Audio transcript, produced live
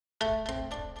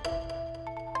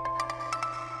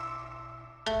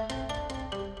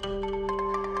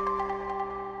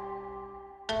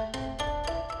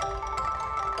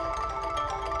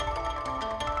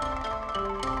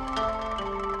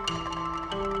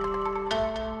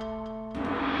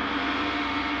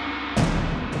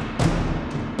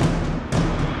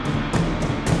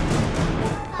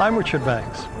I'm Richard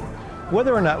Banks.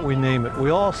 Whether or not we name it,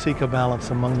 we all seek a balance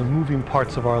among the moving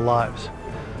parts of our lives.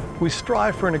 We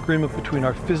strive for an agreement between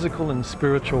our physical and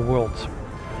spiritual worlds.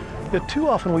 Yet too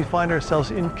often we find ourselves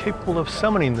incapable of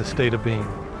summoning this state of being.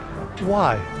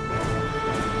 Why?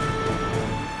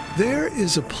 There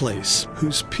is a place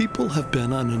whose people have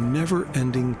been on a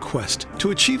never-ending quest to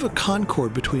achieve a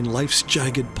concord between life's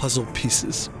jagged puzzle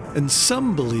pieces, and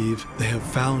some believe they have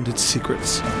found its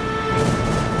secrets.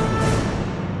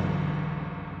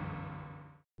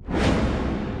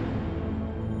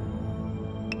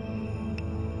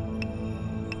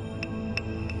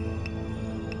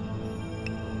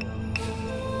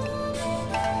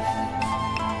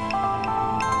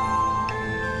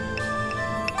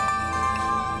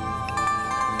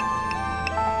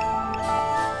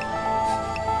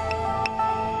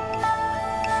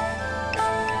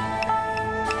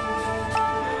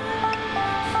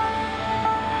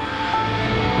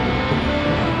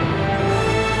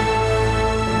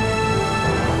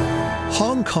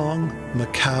 Hong Kong,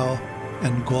 Macau,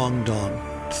 and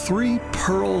Guangdong, three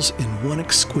pearls in one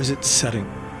exquisite setting.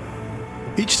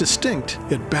 Each distinct,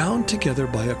 yet bound together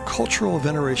by a cultural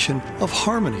veneration of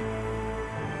harmony.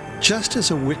 Just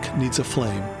as a wick needs a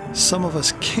flame, some of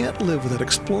us can't live without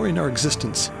exploring our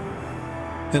existence.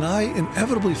 And I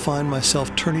inevitably find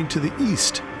myself turning to the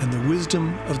East and the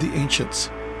wisdom of the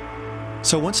ancients.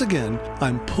 So once again,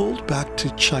 I'm pulled back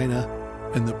to China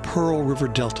and the Pearl River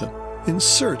Delta, in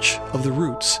search of the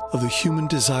roots of the human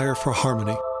desire for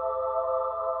harmony.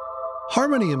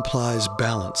 Harmony implies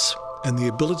balance and the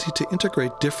ability to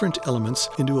integrate different elements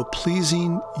into a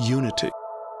pleasing unity.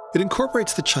 It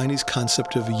incorporates the Chinese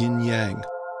concept of yin-yang,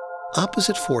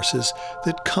 opposite forces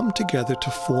that come together to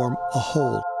form a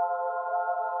whole.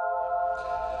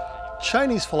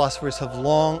 Chinese philosophers have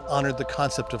long honored the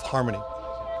concept of harmony.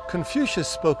 Confucius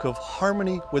spoke of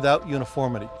harmony without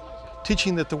uniformity,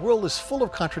 teaching that the world is full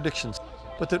of contradictions,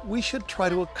 but that we should try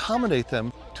to accommodate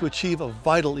them to achieve a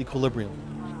vital equilibrium.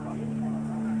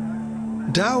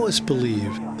 Taoists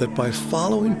believe that by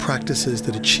following practices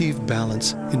that achieve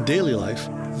balance in daily life,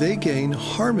 they gain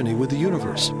harmony with the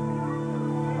universe.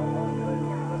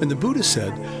 And the Buddha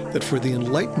said that for the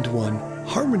enlightened one,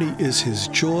 harmony is his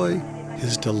joy,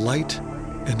 his delight,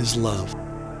 and his love.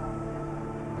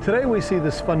 Today we see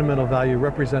this fundamental value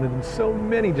represented in so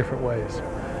many different ways.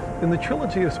 In the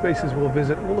trilogy of spaces we'll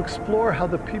visit, we'll explore how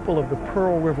the people of the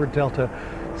Pearl River Delta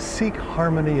seek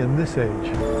harmony in this age.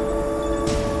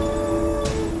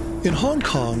 In Hong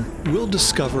Kong, we'll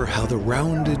discover how the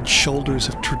rounded shoulders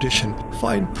of tradition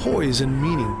find poise and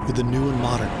meaning with the new and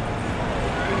modern.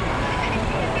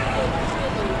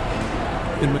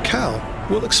 In Macau,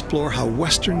 we'll explore how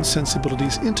Western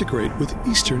sensibilities integrate with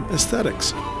Eastern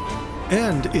aesthetics.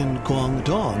 And in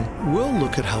Guangdong, we'll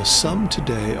look at how some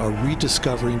today are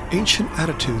rediscovering ancient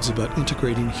attitudes about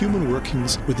integrating human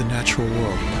workings with the natural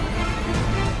world.